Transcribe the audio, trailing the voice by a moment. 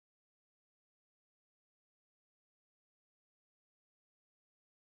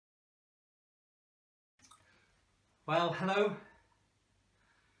Well, hello.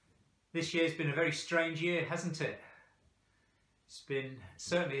 This year's been a very strange year, hasn't it? It's been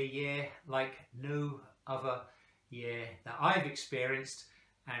certainly a year like no other year that I've experienced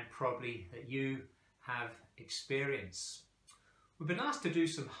and probably that you have experienced. We've been asked to do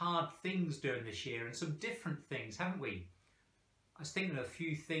some hard things during this year and some different things, haven't we? I was thinking of a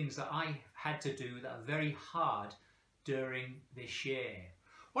few things that I had to do that are very hard during this year.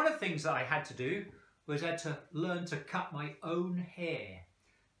 One of the things that I had to do was I had to learn to cut my own hair.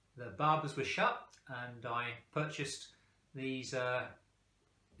 The barbers were shut and I purchased these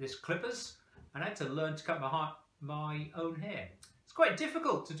clippers and I had to learn to cut my own hair. It's quite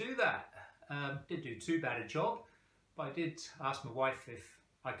difficult to do that. Didn't do too bad a job, but I did ask my wife if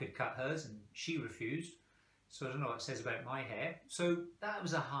I could cut hers and she refused. So I don't know what it says about my hair. So that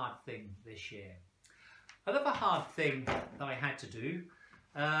was a hard thing this year. Another hard thing that I had to do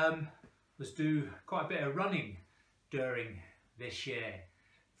was do quite a bit of running during this year. A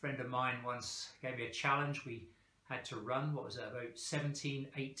friend of mine once gave me a challenge. We had to run, what was it, about 17,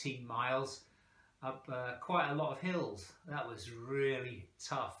 18 miles up quite a lot of hills. That was really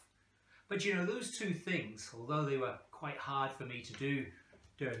tough. But you know, those two things, although they were quite hard for me to do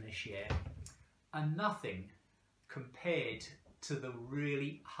during this year, are nothing compared to the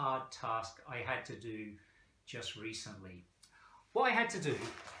really hard task I had to do just recently. What I had to do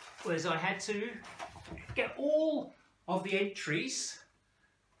was I had to get all of the entries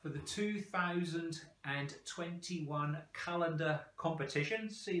for the 2021 calendar competition.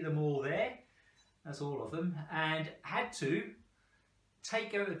 See them all there, that's all of them, and had to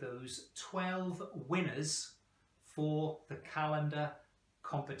take out of those 12 winners for the calendar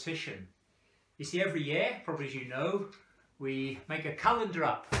competition. You see, every year, probably as you know, we make a calendar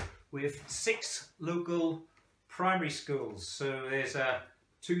up with 6 local primary schools. So there's a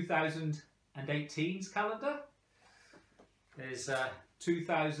 2018's calendar, there's a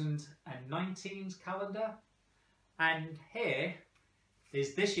 2019's calendar, and here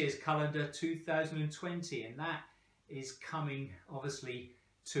is this year's calendar 2020, and that is coming obviously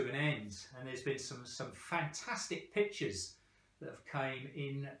to an end. And there's been some fantastic pictures that have came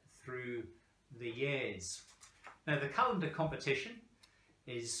in through the years. Now the calendar competition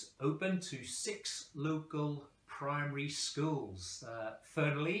is open to 6 local primary schools.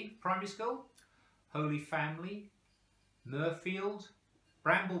 Fernielea Primary School, Holy Family, Muirfield,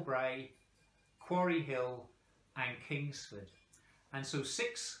 Bramble, Brae, Quarryhill and Kingsford. And so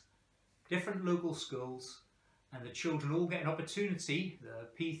 6 different local schools, and the children all get an opportunity, the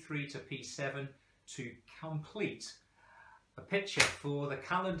P3 to P7, to complete a picture for the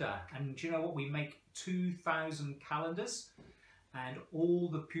calendar. And do you know what? We make 2,000 calendars, and all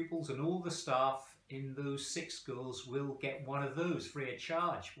the pupils and all the staff in those 6 schools will get one of those free of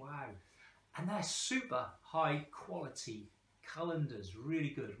charge. Wow. And they're super high quality calendars,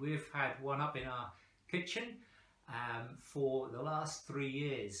 really good. We've had one up in our kitchen for the last 3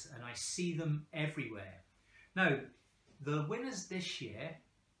 years, and I see them everywhere. Now, the winners this year,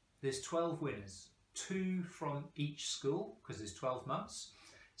 there's 12 winners, 2 from each school, because there's 12 months,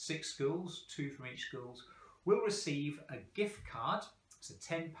 6 schools, 2 from each school, will receive a gift card. It's a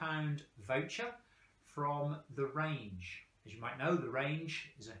 £10 voucher from the Range. As you might know, the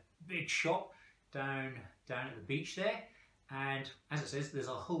Range is a big shop down at the beach there, and as it says, there's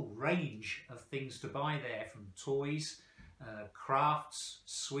a whole range of things to buy there, from toys, crafts,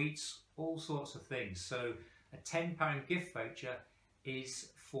 sweets, all sorts of things. So a £10 gift voucher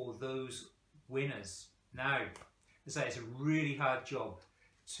is for those winners. Now, as I say, it's a really hard job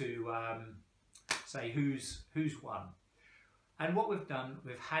to say who's won. And what we've done,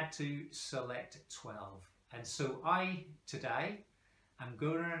 we've had to select 12. And so I, today, am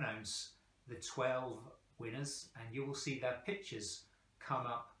going to announce the 12 winners, and you will see their pictures come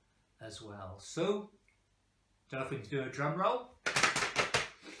up as well. So, don't know if we can do a drum roll.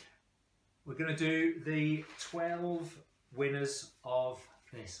 We're going to do the 12 winners of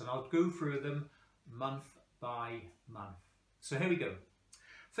this, and I'll go through them month by month. So here we go.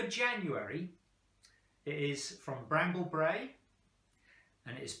 For January, it is from Bramble, Brae,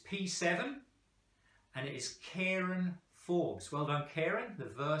 and it is P7, and it is Kieran Forbes. Well done, Kieran. The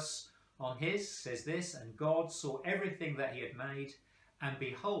verse on his says this: "And God saw everything that he had made, and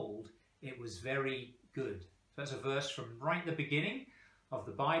behold, it was very good." So that's a verse from right at the beginning of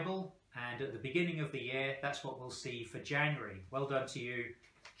the Bible, and at the beginning of the year, that's what we'll see for January. Well done to you,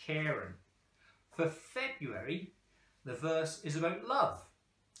 Kieran. For February, the verse is about love,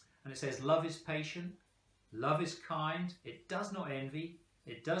 and it says, "Love is patient, love is kind, it does not envy,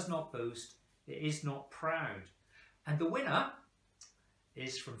 it does not boast, it is not proud." And the winner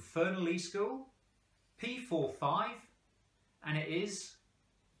is from Fernielea School, P45, and it is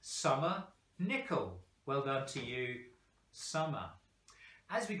Summer Nickel. Well done to you, Summer.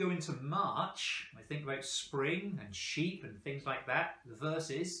 As we go into March, I think about spring and sheep and things like that. The verse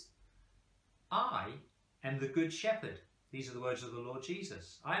is, I am the good shepherd. These are the words of the Lord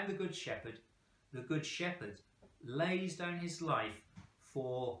Jesus. I am the good shepherd. The good shepherd lays down his life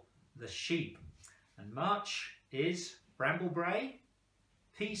for the sheep. And March is Bramble, Brae,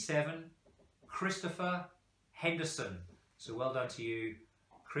 P7, Christopher Henderson. So well done to you,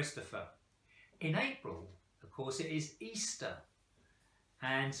 Christopher. In April, of course, it is Easter.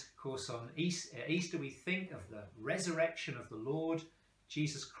 And of course on Easter we think of the resurrection of the Lord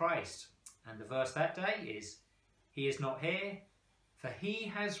Jesus Christ. And the verse that day is, he is not here, for he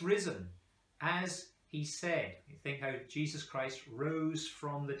has risen, as he said. You think how Jesus Christ rose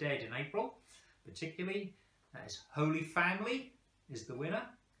from the dead in April, particularly. That is Holy Family is the winner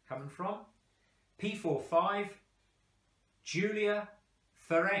coming from. P45, Julia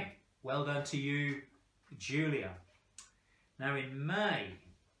Ferenc. Well done to you, Julia. Now in May,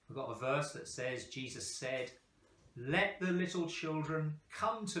 we've got a verse that says, Jesus said, let the little children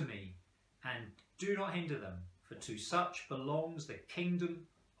come to me, and do not hinder them, for to such belongs the kingdom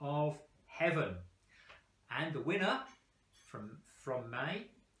of heaven. And the winner from May,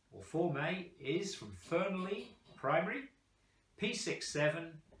 or for May, is from Fernielea Primary,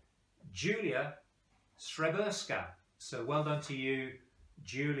 P67, Julia Sreberska. So well done to you,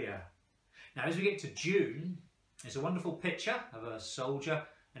 Julia. Now as we get to June, there's a wonderful picture of a soldier,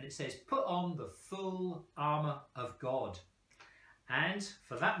 and it says, put on the full armour of God. And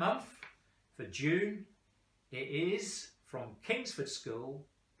for that month, for June, it is from Kingsford School,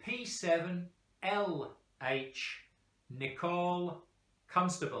 P7LH, Nicole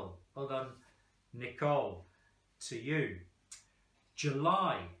Constable. Well done, Nicole, to you.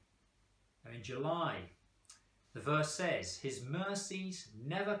 July. Now in July, the verse says, his mercies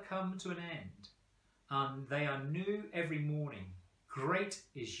never come to an end, and they are new every morning. Great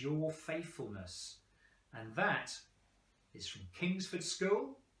is your faithfulness. And that is from Kingsford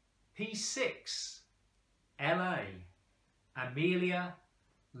School, P6, LA, Amelia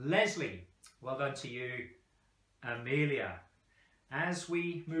Leslie. Well done to you, Amelia. As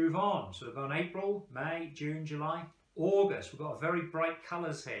we move on, so we've gone April, May, June, July, August. We've got very bright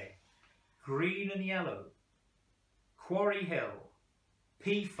colours here. Green and yellow. Quarryhill,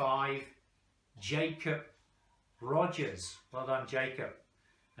 P5, Jacob Rogers. Well done, Jacob.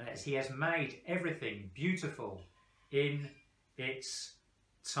 And as he has made everything beautiful in its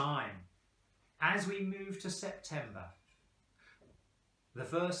time. As we move to September, the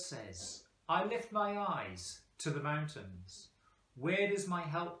verse says, I lift my eyes to the mountains. Where does my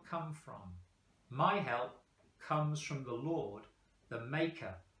help come from? My help comes from the Lord, the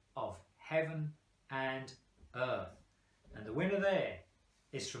maker of heaven and earth. And the winner there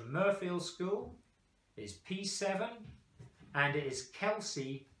is from Muirfield School, is P7, and it is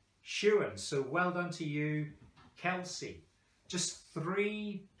Kelsey Shewan. So well done to you, Kelsey. Just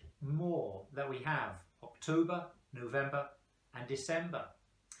 3 more that we have, October, November and December.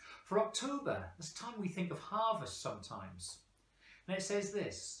 For October, it's time we think of harvest sometimes. And it says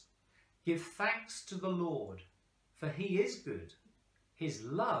this, give thanks to the Lord, for he is good. His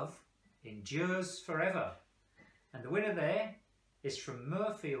love endures forever. And the winner there is from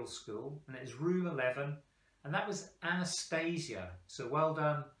Muirfield School, and it is room 11, and that was Anastasia. So well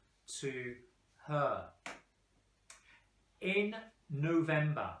done to her. In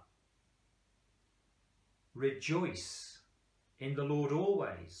November, rejoice in the Lord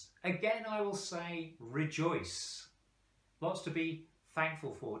always. Again, I will say rejoice. Lots to be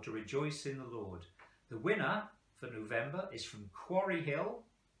thankful for, to rejoice in the Lord. The winner for November is from Quarryhill,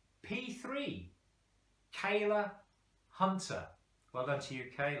 P3, Kayla Hunter. Well done to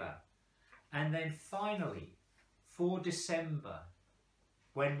you, Kayla. And then finally, for December,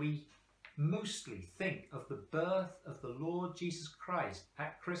 when we mostly think of the birth of the Lord Jesus Christ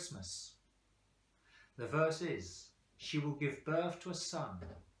at Christmas, the verse is, she will give birth to a son,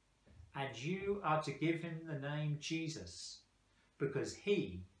 and you are to give him the name Jesus, because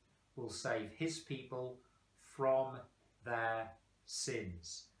he will save his people from their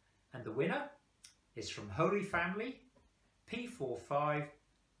sins. And the winner is from Holy Family, P45,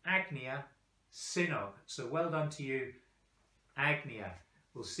 Agnia Synog. So well done to you, Agnia.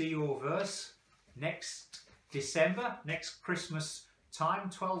 We'll see your verse next December, next Christmas time,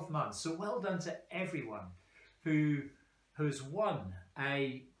 12 months. So well done to everyone who has won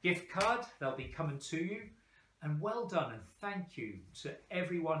a gift card. They'll be coming to you. And well done and thank you to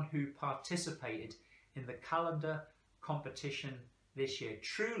everyone who participated in the calendar competition this year.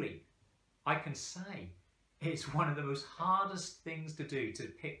 Truly, I can say It's one of the most hardest things to do, to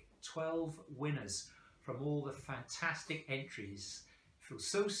pick 12 winners from all the fantastic entries. I feel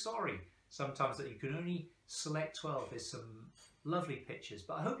so sorry sometimes that you can only select 12. There's some lovely pictures,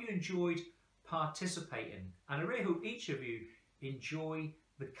 but I hope you enjoyed participating, and I really hope each of you enjoy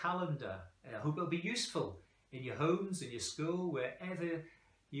the calendar. I hope it'll be useful in your homes, in your school, wherever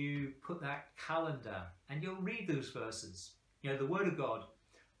you put that calendar, and you'll read those verses. You know, the Word of God,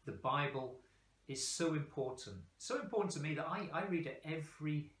 the Bible, is so important. So important to me that I read it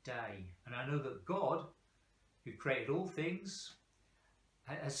every day. And I know that God, who created all things,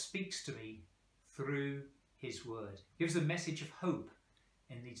 speaks to me through his word. It gives a message of hope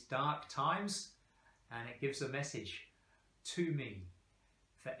in these dark times, and it gives a message to me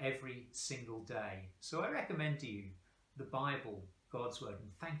for every single day. So I recommend to you the Bible, God's word,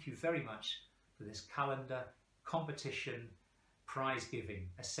 and thank you very much for this calendar competition prize giving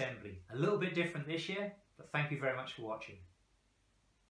assembly. A little bit different this year, but thank you very much for watching.